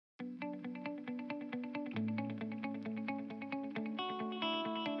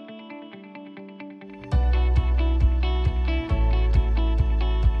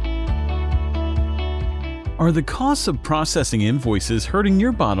Are the costs of processing invoices hurting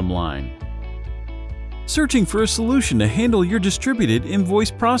your bottom line? Searching for a solution to handle your distributed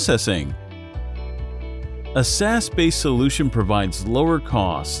invoice processing? A SaaS-based solution provides lower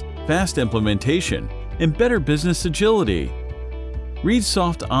costs, fast implementation, and better business agility.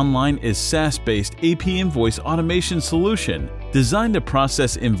 ReadSoft Online is SaaS-based AP invoice automation solution designed to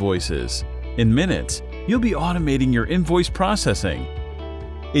process invoices. In minutes, you'll be automating your invoice processing.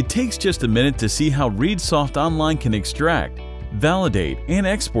 It takes just a minute to see how ReadSoft Online can extract, validate, and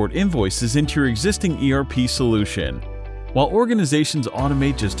export invoices into your existing ERP solution. While organizations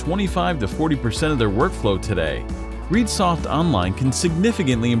automate just 25 to 40% of their workflow today, ReadSoft Online can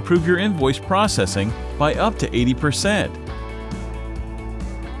significantly improve your invoice processing by up to 80%.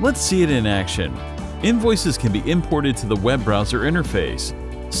 Let's see it in action. Invoices can be imported to the web browser interface,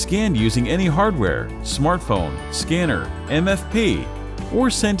 scanned using any hardware, smartphone, scanner, MFP, or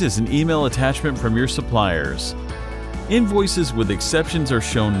sent as an email attachment from your suppliers. Invoices with exceptions are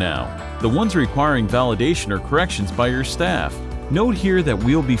shown now, the ones requiring validation or corrections by your staff. Note here that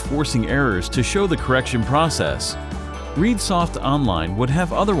we'll be forcing errors to show the correction process. ReadSoft Online would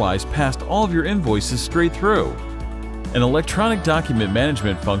have otherwise passed all of your invoices straight through. An electronic document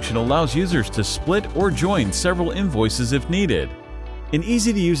management function allows users to split or join several invoices if needed. An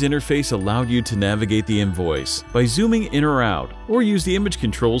easy-to-use interface allowed you to navigate the invoice by zooming in or out, or use the image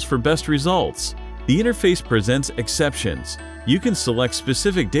controls for best results. The interface presents exceptions. You can select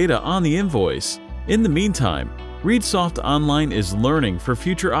specific data on the invoice. In the meantime, ReadSoft Online is learning for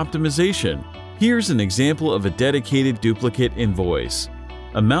future optimization. Here's an example of a dedicated duplicate invoice.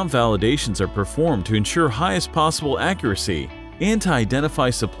 Amount validations are performed to ensure highest possible accuracy and to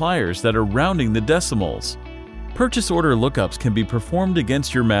identify suppliers that are rounding the decimals. Purchase order lookups can be performed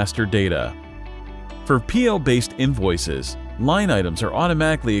against your master data. For PO-based invoices, line items are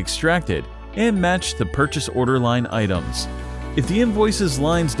automatically extracted and matched to purchase order line items. If the invoice's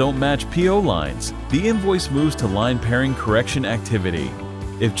lines don't match PO lines, the invoice moves to line pairing correction activity.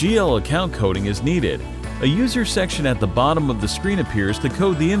 If GL account coding is needed, a user section at the bottom of the screen appears to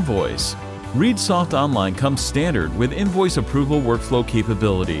code the invoice. ReadSoft Online comes standard with invoice approval workflow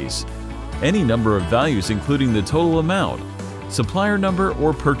capabilities. Any number of values including the total amount, supplier number,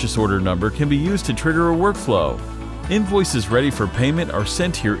 or purchase order number can be used to trigger a workflow. Invoices ready for payment are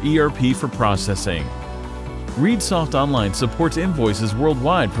sent to your ERP for processing. ReadSoft Online supports invoices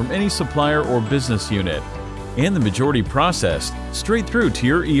worldwide from any supplier or business unit, and the majority processed straight through to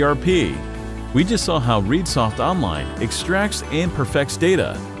your ERP. We just saw how ReadSoft Online extracts and perfects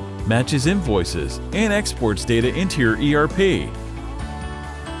data, matches invoices, and exports data into your ERP,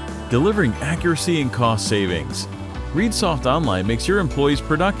 delivering accuracy and cost savings. ReadSoft Online makes your employees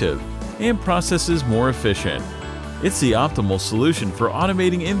productive and processes more efficient. It's the optimal solution for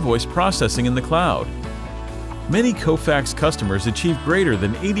automating invoice processing in the cloud. Many Kofax customers achieve greater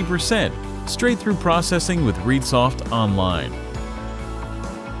than 80% straight-through processing with ReadSoft Online.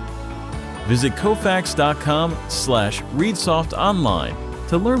 Visit kofax.com/ReadSoft Online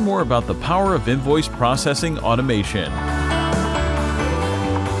to learn more about the power of invoice processing automation.